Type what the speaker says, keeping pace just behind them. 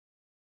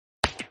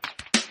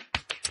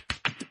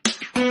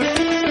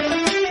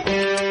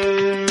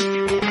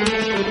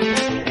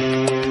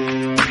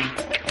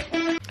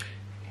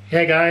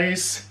Hey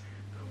guys,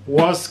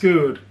 what's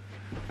good?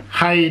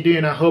 How you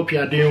doing? I hope you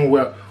are doing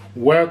well.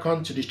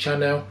 Welcome to the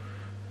channel.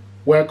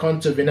 Welcome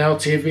to Vinyl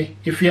TV.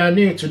 If you are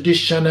new to this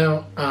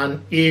channel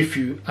and if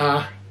you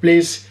are,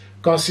 please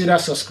consider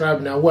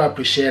subscribing. I will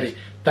appreciate it.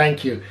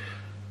 Thank you.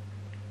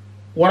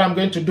 What I'm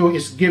going to do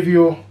is give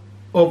you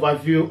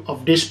overview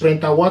of this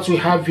printer. What we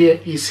have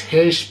here is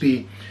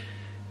HP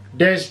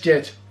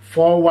DESKJET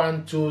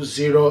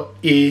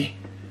 4120E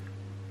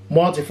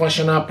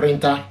multifunctional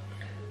printer.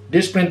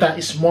 This printer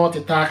is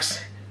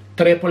multitask,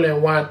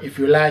 3-in-1 if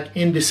you like,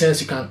 in the sense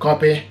you can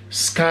copy,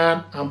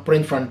 scan and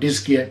print from this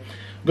gear.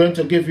 I'm going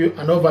to give you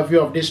an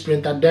overview of this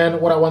printer.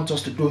 Then what I want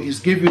us to do is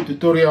give you a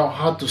tutorial on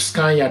how to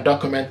scan your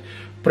document,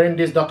 print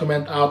this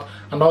document out,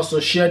 and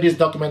also share this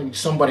document with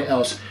somebody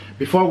else.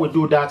 Before we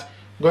do that,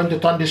 I'm going to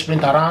turn this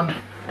printer around.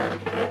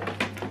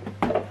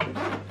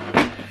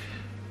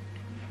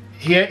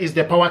 Here is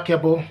the power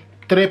cable.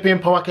 3-pin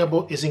power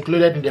cable is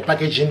included in the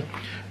packaging.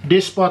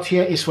 This port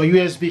here is for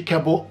USB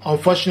cable.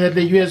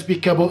 Unfortunately,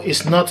 USB cable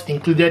is not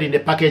included in the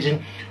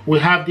packaging. We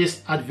have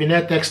this at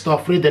Vinyl Tech Store,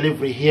 free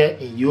delivery here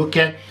in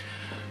UK.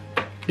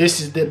 This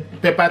is the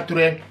paper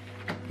tray.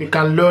 You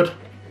can load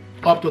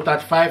up to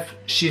 35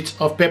 sheets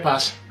of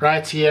papers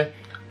right here,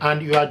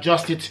 and you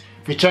adjust it.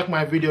 If you check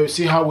my video, you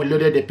see how we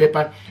loaded the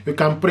paper. You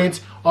can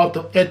print up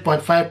to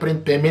 8.5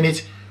 print per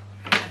minute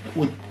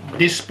with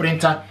this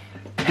printer.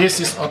 This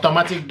is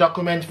automatic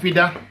document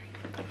feeder.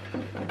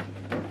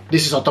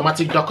 This is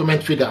automatic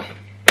document feeder.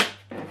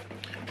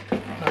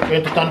 I'm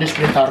going to turn this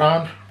printer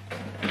around.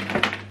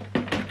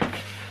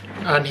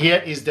 And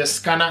here is the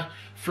scanner,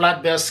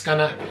 flatbed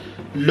scanner.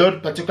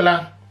 Load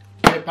particular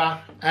paper,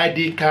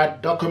 ID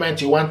card,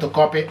 document you want to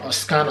copy or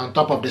scan on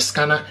top of the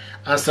scanner,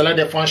 and select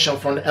the function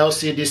from the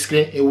LCD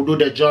screen. It will do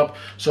the job.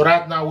 So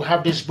right now we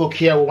have this book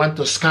here we want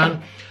to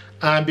scan.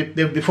 And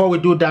before we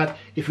do that,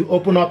 if you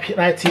open up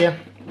right here,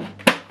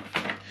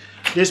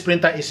 this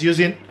printer is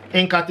using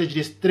ink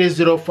cartridges,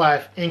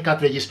 305 ink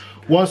cartridges.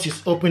 Once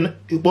it's open,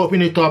 you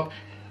open it up,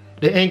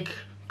 the ink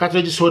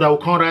cartridges holder will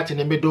come right in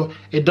the middle.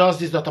 It does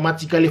this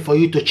automatically for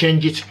you to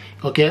change it.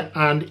 Okay,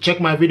 and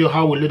check my video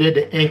how we loaded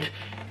the ink.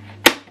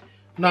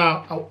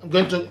 Now I'm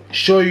going to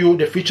show you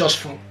the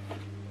features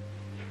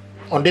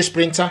on this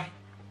printer.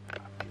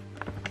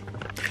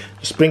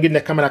 Just bringing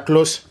the camera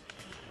close.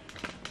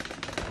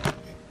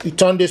 You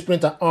turn this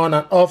printer on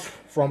and off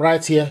from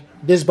right here.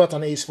 This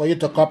button is for you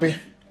to copy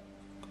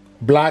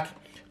black.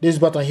 This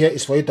button here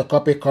is for you to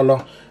copy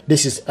color.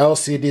 This is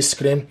LCD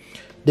screen.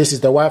 This is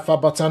the Wi-Fi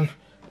button.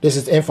 This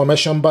is the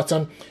information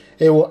button.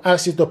 It will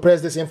ask you to press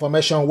this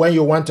information when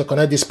you want to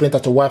connect this printer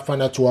to Wi-Fi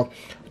network.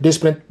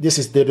 This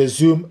is the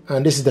resume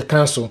and this is the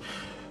cancel.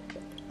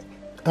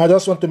 I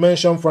just want to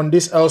mention from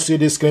this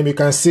LCD screen, you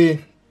can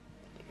see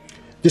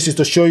this is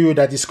to show you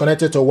that it's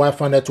connected to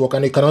Wi-Fi network,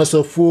 and you can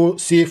also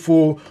see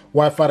full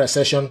Wi-Fi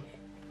reception.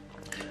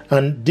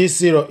 And this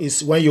 0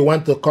 is when you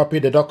want to copy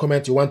the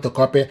document you want to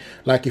copy.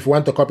 Like if you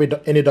want to copy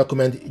any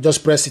document, you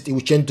just press it, it will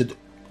change the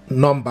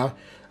number.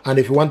 And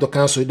if you want to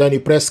cancel it, then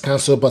you press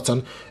cancel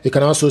button. You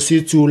can also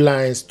see 2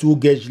 lines, 2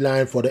 gauge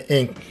line for the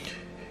ink.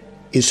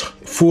 It's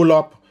full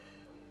up.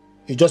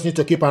 You just need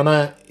to keep an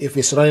eye. If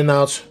it's running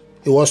out,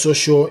 it will also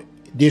show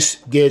this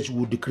gauge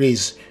will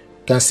decrease.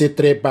 You can see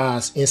 3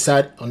 bars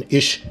inside on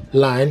each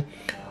line.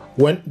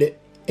 When the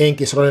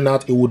ink is running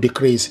out, it will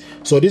decrease.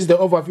 So this is the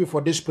overview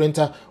for this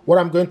printer. What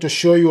I'm going to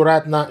show you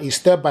right now is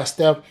step by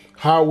step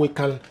how we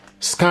can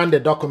scan the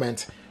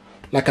document.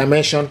 Like I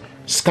mentioned,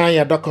 scan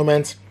your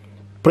document,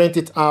 print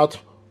it out,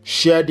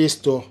 share this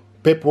to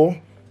people.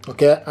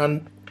 Okay,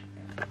 and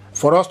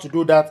for us to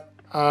do that,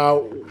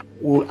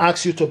 we'll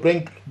ask you to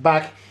bring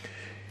back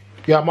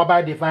your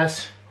mobile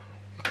device.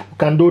 You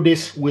can do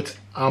this with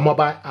our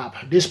mobile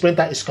app. This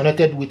printer is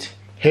connected with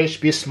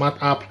HP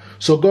Smart App.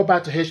 So go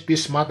back to HP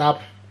Smart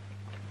App.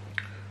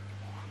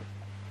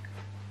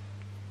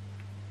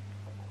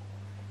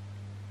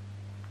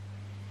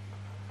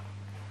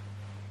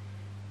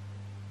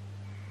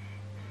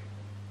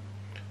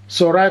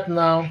 So right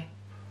now,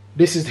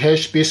 this is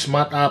HP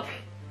Smart App.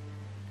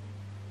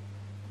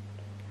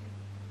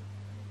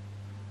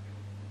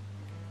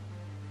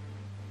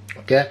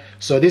 Okay,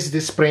 so this is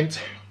this print.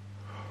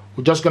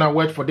 We're just gonna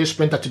wait for this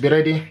printer to be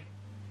ready.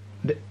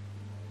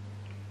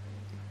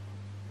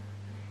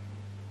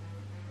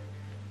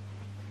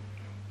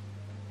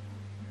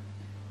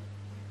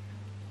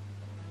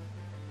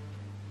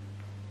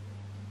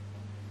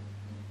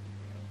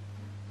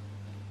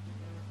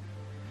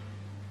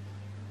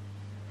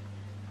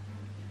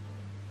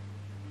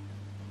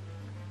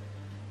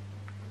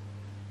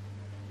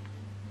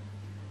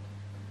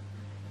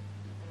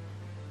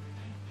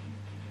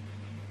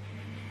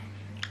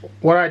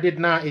 What I did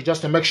now is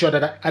just to make sure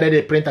that I added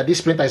a printer. This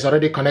printer is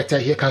already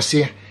connected. Here you can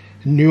see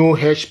new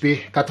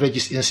HP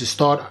cartridges is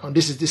installed. And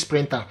this is this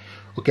printer.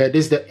 Okay,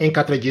 this is the ink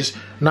cartridges.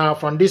 Now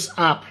from this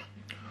app,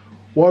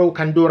 what we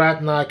can do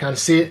right now, I can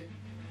see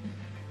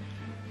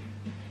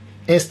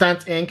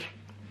instant ink,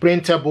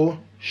 printable,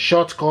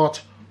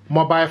 shortcut,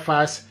 mobile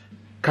files,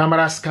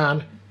 camera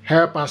scan,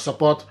 help and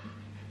support,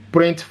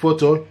 print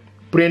photo,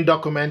 print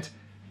document,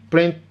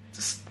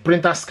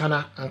 printer,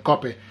 scanner, and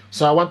copy.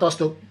 So I want us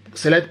to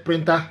select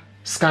printer,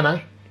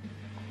 scanner.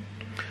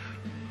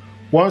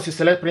 Once you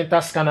select printer,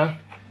 scanner,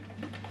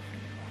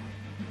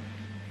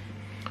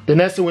 the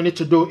next thing we need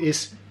to do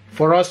is,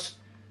 for us,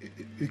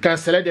 you can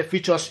select the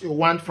features you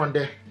want from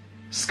the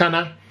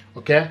scanner,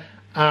 okay?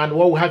 And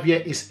what we have here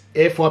is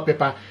A4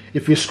 paper.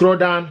 If you scroll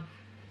down,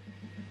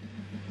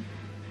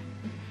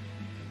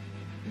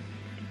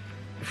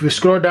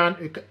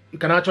 you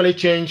can actually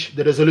change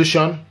the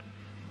resolution.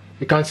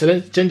 You can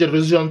change the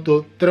resolution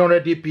to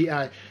 300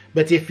 dpi.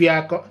 But if you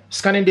are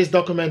scanning this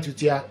document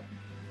with your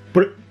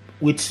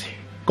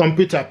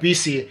computer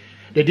PC,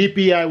 the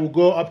dpi will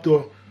go up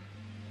to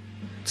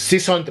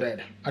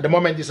 600. At the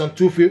moment it's on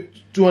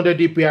 200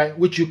 dpi,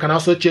 which you can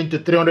also change to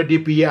 300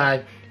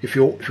 dpi if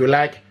you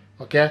like.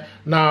 Okay,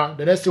 now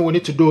the next thing we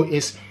need to do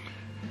is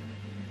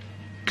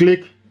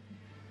click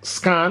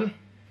scan.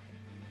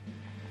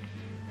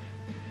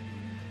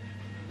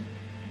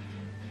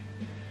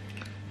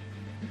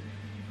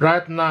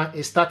 Right now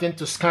it's starting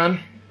to scan.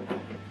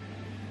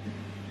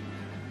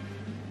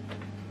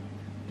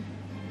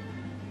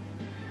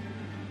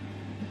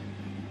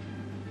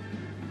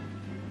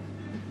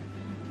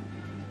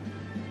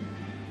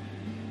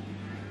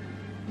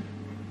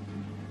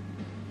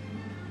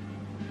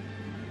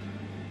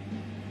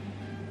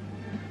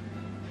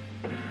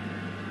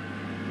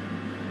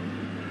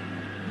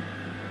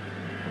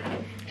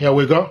 Here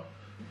we go.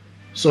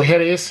 So here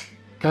it is.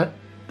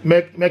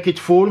 Make it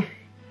full.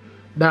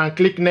 Then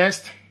click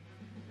next.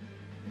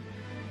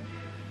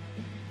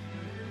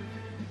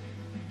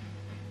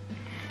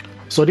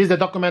 So this is the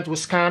document we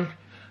scan.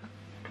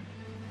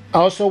 I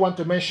also want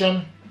to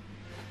mention,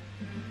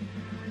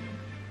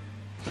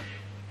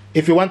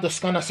 if you want to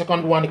scan a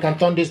second one, you can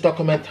turn this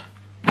document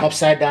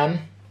upside down,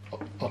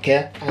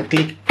 okay, and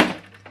click.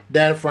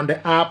 Then from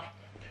the app,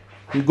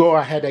 you go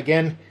ahead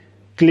again,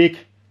 click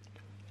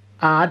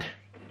add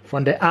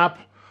from the app.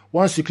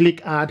 Once you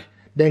click add,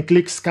 then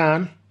click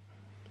scan.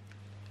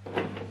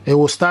 It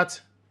will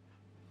start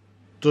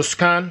to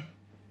scan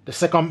the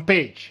second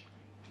page.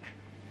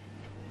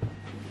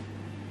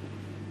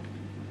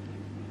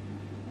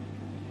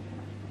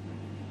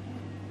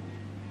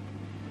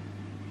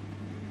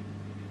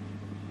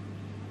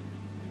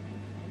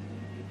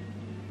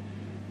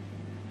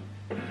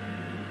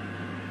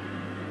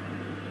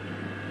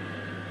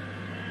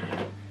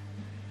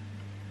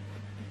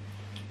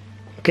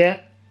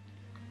 Okay,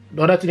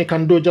 the other thing you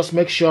can do, just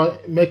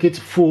make it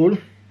full.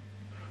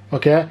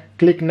 Okay,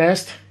 click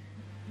next.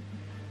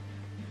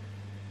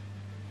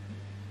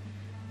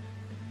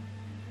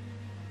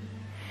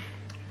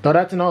 The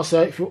other thing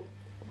also, if you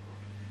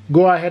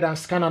go ahead and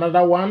scan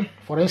another one,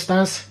 for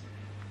instance,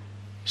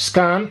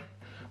 scan,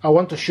 I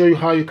want to show you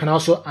how you can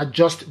also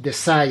adjust the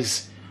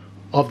size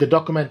of the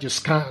document you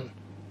scan.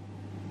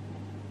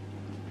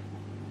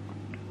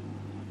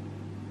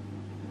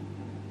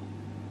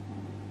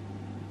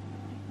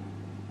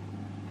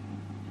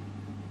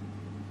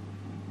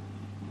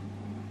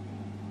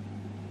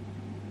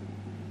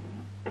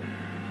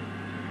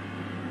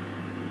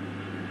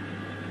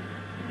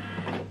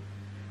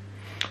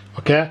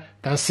 Okay,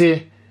 you can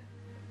see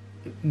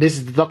this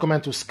is the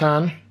document to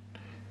scan.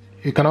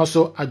 You can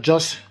also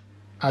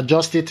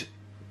adjust it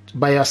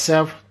by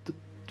yourself to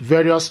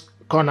various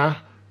corner.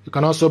 You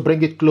can also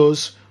bring it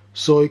close,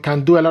 so you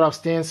can do a lot of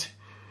things.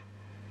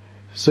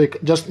 So you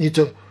just need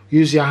to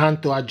use your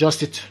hand to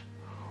adjust it.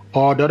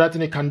 Or the other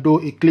thing you can do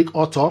is click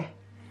auto.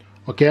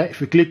 Okay, if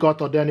you click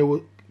auto, then it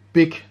will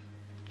pick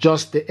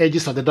just the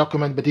edges of the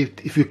document. But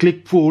if you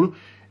click full,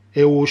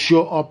 it will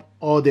show up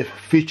all the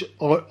feature,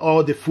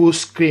 all the full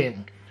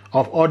screen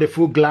of all the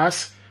full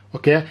glass.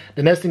 Okay,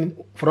 the next thing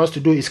for us to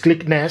do is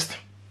click next.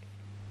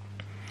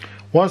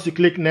 Once you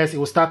click next, it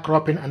will start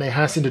cropping and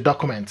enhancing the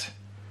document.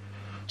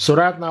 So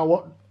right now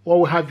what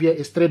we have here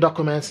is 3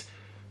 documents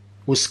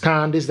we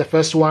scan. This is the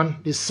first one,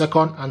 this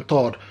second and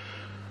third.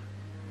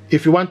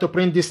 If you want to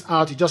print this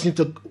out, you just need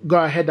to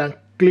go ahead and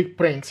click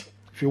print.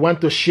 If you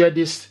want to share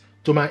this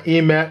to my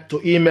email,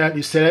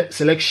 you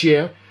select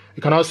share.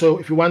 You can also,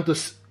 if you want to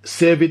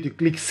save it, you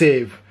click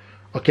save.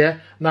 Okay,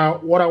 now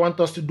what I want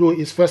us to do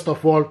is, first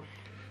of all,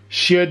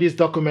 share this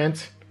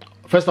document.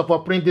 First of all,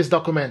 print this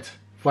document.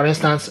 For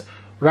instance,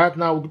 right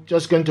now we're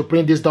just going to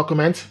print this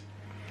document.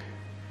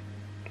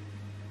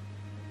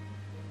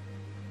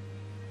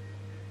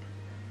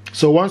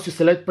 So once you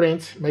select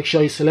print, make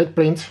sure you select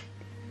print.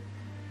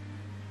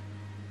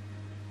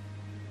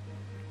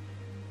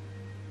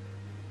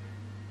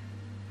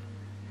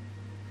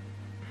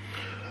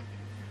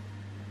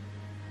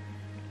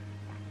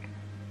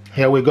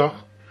 Here we go.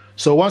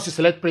 So once you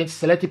select print,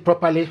 select it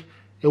properly,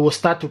 it will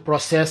start to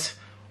process.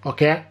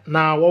 Okay,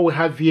 now what we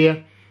have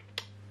here,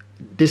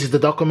 this is the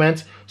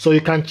document. So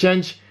you can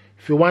change,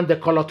 if you want the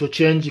color to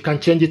change, you can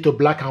change it to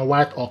black and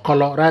white or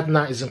color. Right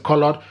now it's in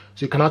colored,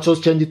 so you can also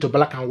change it to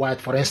black and white,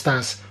 for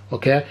instance.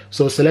 Okay,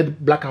 so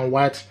select black and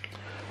white,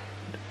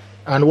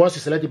 and once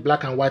you select the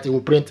black and white, it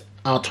will print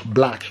out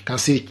black. You can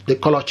see the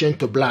color change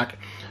to black,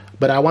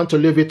 but I want to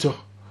leave it to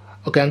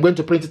Okay, I'm going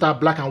to print it out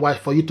black and white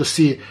for you to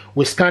see.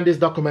 We scan this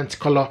document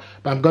color,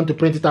 but I'm going to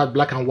print it out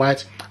black and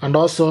white. And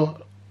also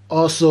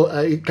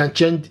you can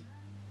change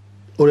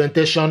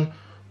orientation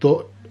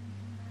to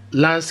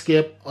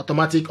landscape,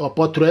 automatic, or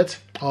portrait,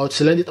 or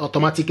select it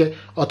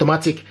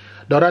automatic.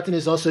 The other thing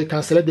is also you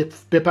can select the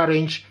paper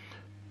range,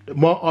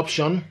 more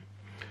option.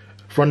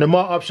 From the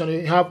more option,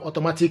 you have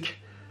automatic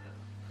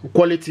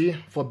quality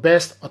for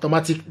best,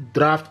 automatic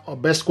draft or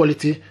best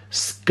quality,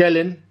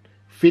 scaling,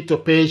 fit to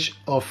page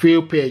or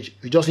fill page.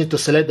 You just need to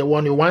select the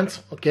one you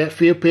want. Okay,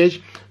 fill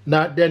page.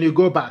 Now then you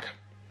go back.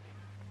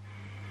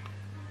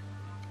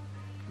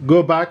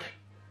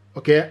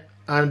 Okay,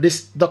 and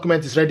this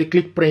document is ready.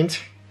 Click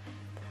print.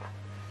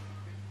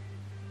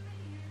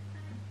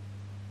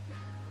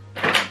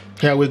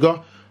 Here we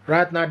go.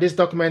 Right now this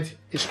document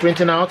is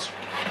printing out.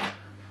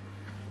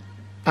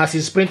 As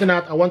it's printing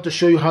out, I want to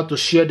show you how to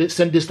share this,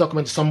 send this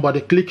document to somebody.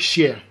 Click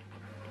share.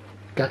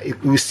 Okay,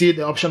 we see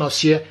the option of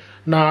share.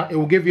 Now it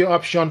will give you an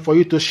option for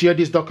you to share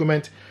this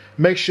document.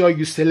 Make sure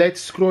you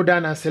scroll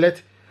down and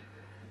select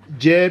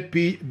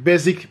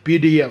basic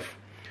PDF.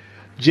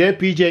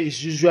 JPG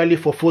is usually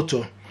for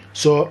photo.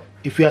 So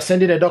if you are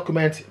sending a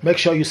document, make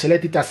sure you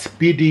select it as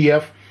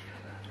PDF.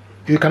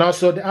 You can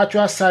also, the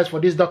actual size for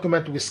this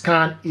document we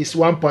scan is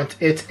 1.8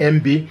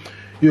 MB.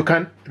 You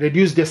can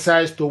reduce the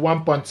size to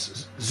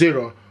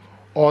 1.0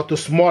 or to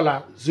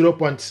smaller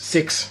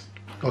 0.6.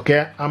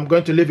 Okay, I'm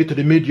going to leave it to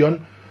the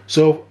medium.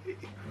 So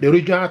the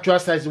original actual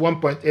size is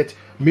 1.8,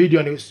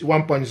 medium is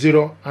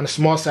 1.0, and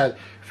small size.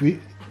 If we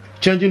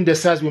changing the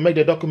size will make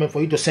the document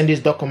for you to send this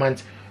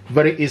document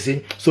very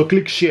easy. So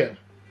click share.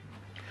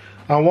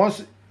 And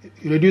once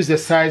you reduce the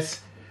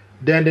size,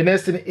 then the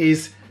next thing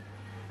is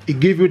it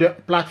gives you the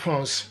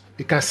platforms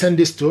you can send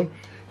this to. You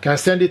can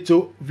send it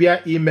to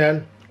via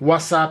email,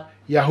 WhatsApp,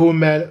 Yahoo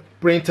Mail,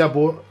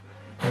 printable,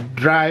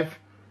 Drive,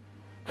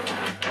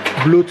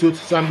 Bluetooth.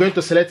 So I'm going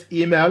to select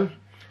email.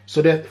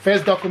 So the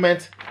first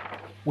document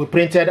we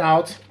printed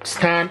out,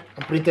 scanned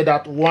and printed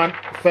out, one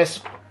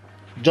first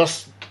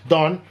just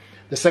done.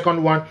 The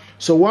second one.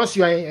 So once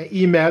you are in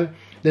email,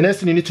 the next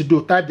thing you need to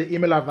do, type the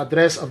email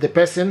address of the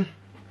person.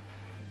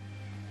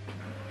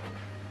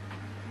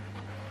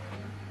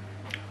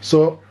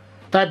 So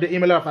type the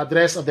email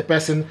address of the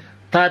person,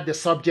 type the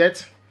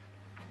subject,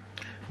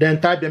 then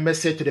type the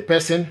message to the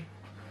person.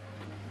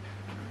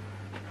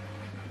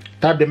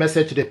 Type the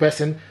message to the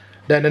person.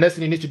 Then the next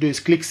thing you need to do is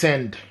click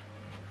send.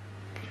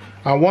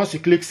 And once you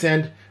click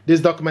send,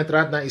 this document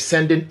right now is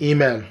sending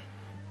email.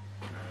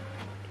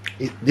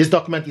 This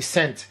document is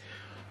sent.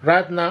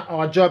 Right now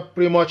our job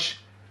pretty much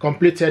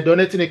completed. The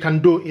only thing you can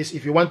do is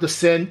if you want to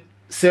save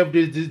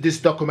this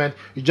document,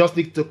 you just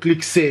need to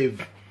click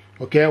save.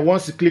 Okay,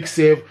 once you click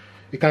save,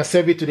 you can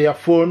save it to their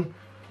phone.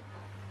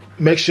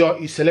 Make sure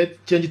you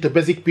change it to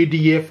basic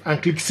PDF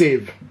and click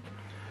save.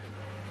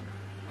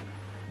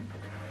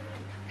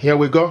 Here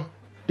we go.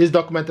 This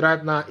document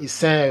right now is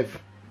saved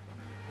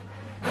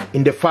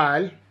in the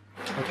file.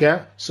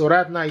 Okay, so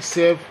right now it's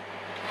saved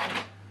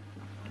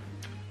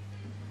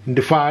in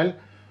the file.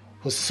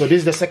 So this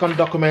is the second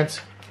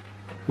document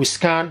we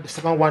scanned. The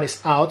second one is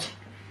out.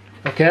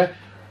 Okay,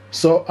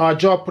 so our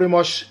job pretty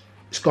much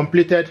is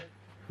completed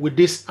with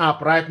this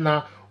app right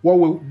now. What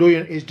we're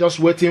doing is just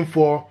waiting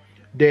for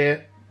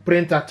the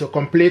printer to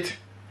complete.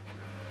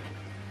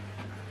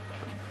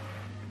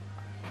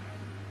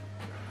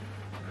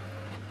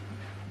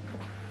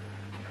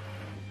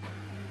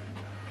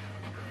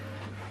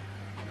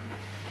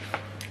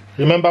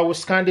 Remember, we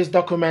scan this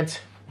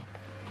document,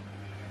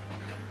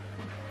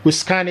 we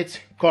scan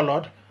it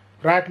colored.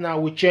 Right now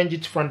we change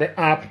it from the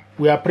app,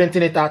 we are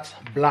printing it out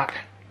black.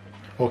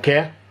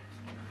 Okay,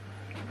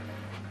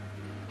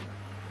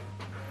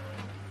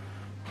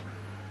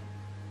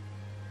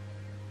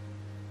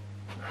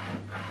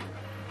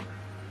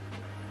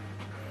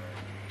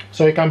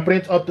 so you can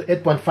print up to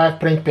 8.5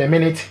 print per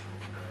minute.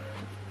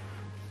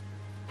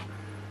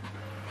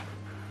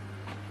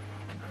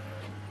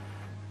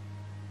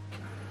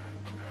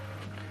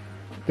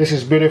 This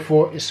is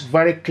beautiful. It's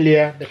very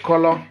clear. The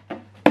color,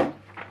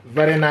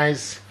 very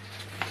nice.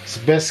 It's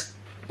best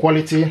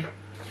quality.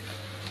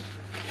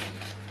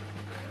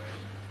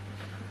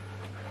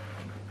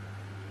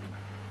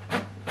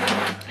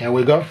 Here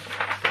we go.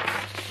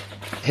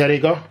 Here you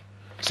go.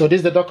 So this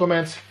is the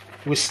document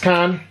we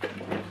scan.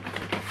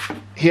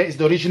 Here is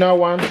the original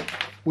one.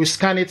 We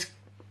scan it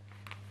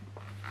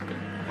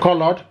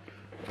colored,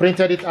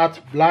 printed it out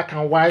black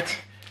and white,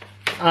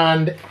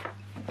 and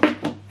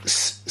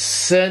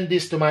send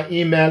this to my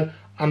email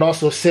and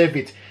also save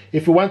it.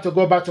 If you want to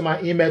go back to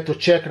my email to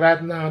check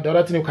right now, the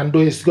other thing you can do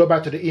is go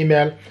back to the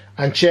email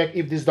and check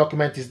if this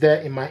document is there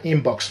in my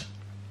inbox.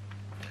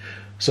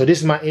 So this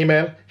is my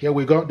email. Here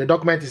we go. The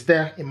document is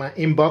there in my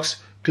inbox.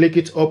 Click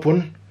it,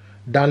 open,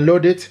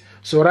 download it.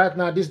 So right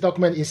now this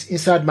document is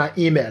inside my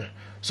email.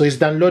 So it's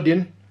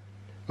downloading.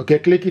 Okay,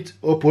 click it,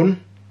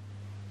 open.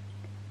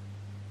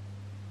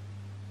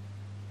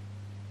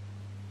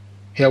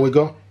 Here we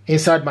go.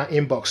 Inside my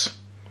inbox.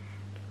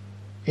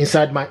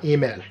 Inside my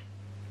email.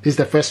 This is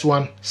the first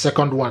one,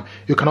 second one.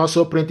 You can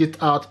also print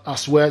it out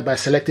as well by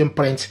selecting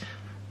print.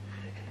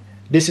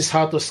 This is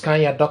how to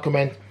scan your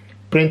document,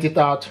 print it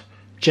out,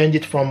 change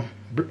it from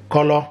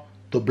color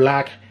to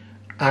black,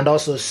 and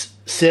also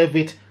save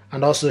it,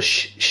 and also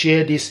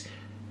share this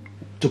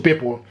to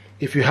people.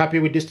 If you're happy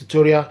with this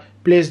tutorial,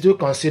 please do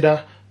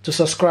consider to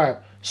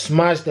subscribe,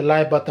 smash the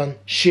like button,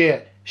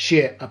 share,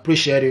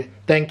 appreciate it.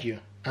 Thank you,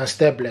 and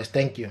stay blessed.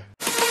 Thank you.